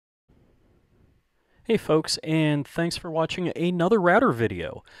Hey folks, and thanks for watching another router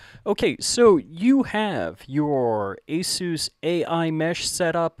video. Okay, so you have your ASUS AiMesh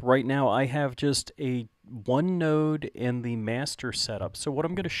setup. Right now I have just a one node in the master setup. So what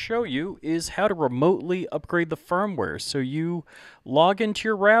I'm going to show you is how to remotely upgrade the firmware. So you log into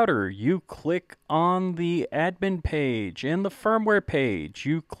your router, you click on the admin page and the firmware page,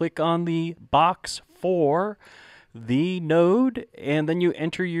 you click on the box for the node, and then you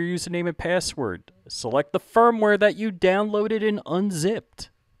enter your username and password. Select the firmware that you downloaded and unzipped.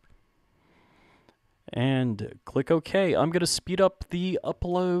 And click OK. I'm going to speed up the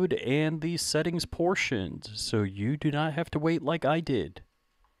upload and the settings portions so you do not have to wait like I did.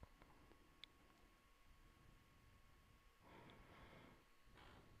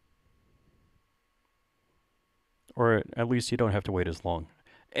 Or at least you don't have to wait as long.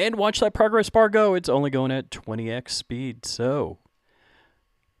 And watch that progress bar go. It's only going at 20x speed, so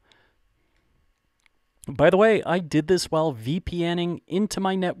by the way, I did this while VPNing into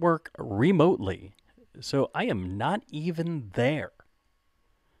my network remotely. So I am not even there.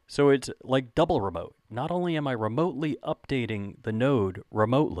 So it's like double remote. Not only am I remotely updating the node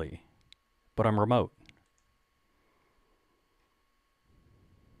remotely, but I'm remote.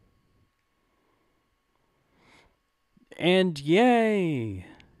 And yay!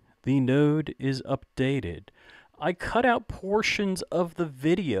 The node is updated. I cut out portions of the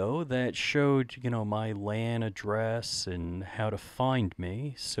video that showed, my LAN address and how to find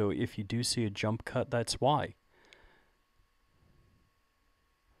me. So if you do see a jump cut, that's why.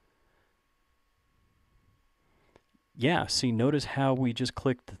 Yeah, see, notice how we just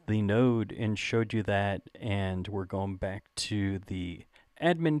clicked the node and showed you that, and we're going back to the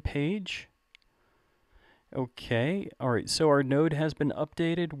admin page. Okay, all right, so our node has been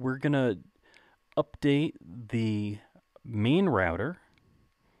updated. We're going to update the main router.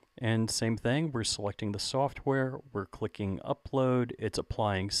 And same thing, we're selecting the software, we're clicking upload, it's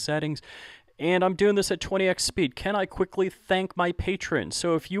applying settings, and I'm doing this at 20x speed. Can I quickly thank my patrons?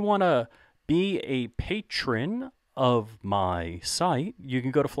 So if you want to be a patron of my site, you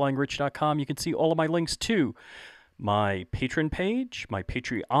can go to flyingrich.com. You can see all of my links to my patron page, my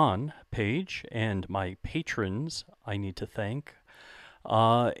Patreon page, and my patrons I need to thank.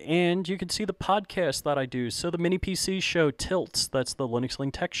 And you can see the podcast that I do. So the Mini PC show, Tilts, that's the Linux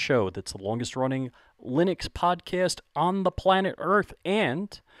Link Tech show. That's the longest running Linux podcast on the planet Earth.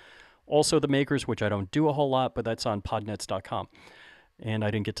 And also the Makers, which I don't do a whole lot, but that's on podnets.com. And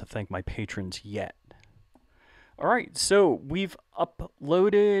I didn't get to thank my patrons yet. All right, so we've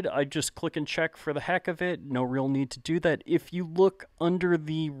uploaded. I just click and check for the heck of it. No real need to do that. If you look under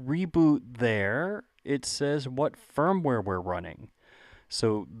the reboot there, it says what firmware we're running.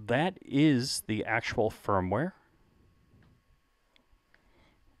 So that is the actual firmware.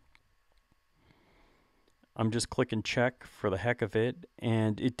 I'm just clicking check for the heck of it,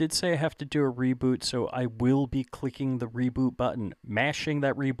 and it did say I have to do a reboot, so I will be clicking the reboot button, mashing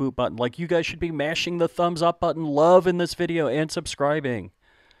that reboot button, like you guys should be mashing the thumbs up button, love in this video, and subscribing,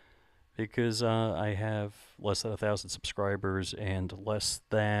 because I have less than 1,000 subscribers and less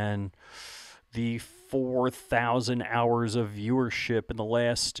than the 4,000 hours of viewership in the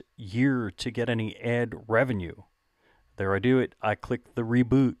last year to get any ad revenue. There I do it. I click the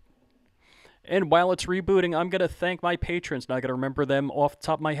reboot. And while it's rebooting, I'm going to thank my patrons. Now I got to remember them off the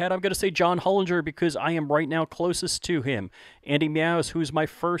top of my head. I'm going to say John Hollinger because I am right now closest to him. Andy Meows, who's my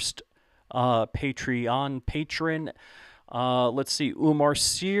first Patreon patron. Let's see, Umar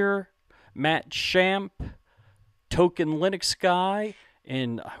Sear, Matt Champ, Token Linux Guy,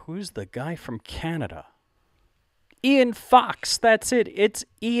 and who's the guy from Canada? Ian Fox, that's it. It's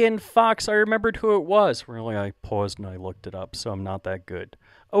Ian Fox. I remembered who it was. Really, I paused and I looked it up, so I'm not that good.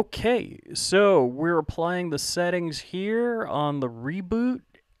 Okay, so we're applying the settings here on the reboot,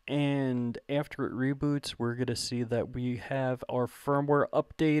 and after it reboots, we're going to see that we have our firmware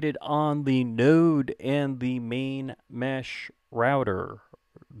updated on the node and the main mesh router,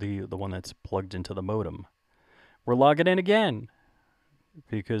 the one that's plugged into the modem. We're logging in again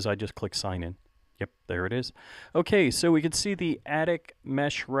because I just clicked sign in. Yep, there it is. Okay, so we can see the attic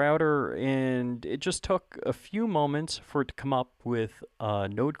mesh router, and it just took a few moments for it to come up with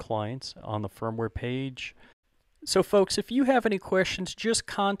node clients on the firmware page. So folks, if you have any questions, just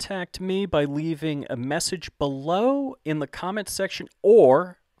contact me by leaving a message below in the comments section,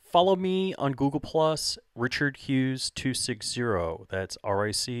 or follow me on Google+, Richard Hughes 260. That's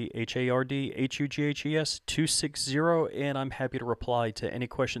RICHARDHUGHES 260, and I'm happy to reply to any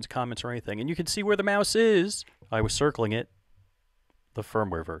questions, comments, or anything. And you can see where the mouse is. I was circling it, the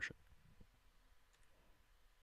firmware version.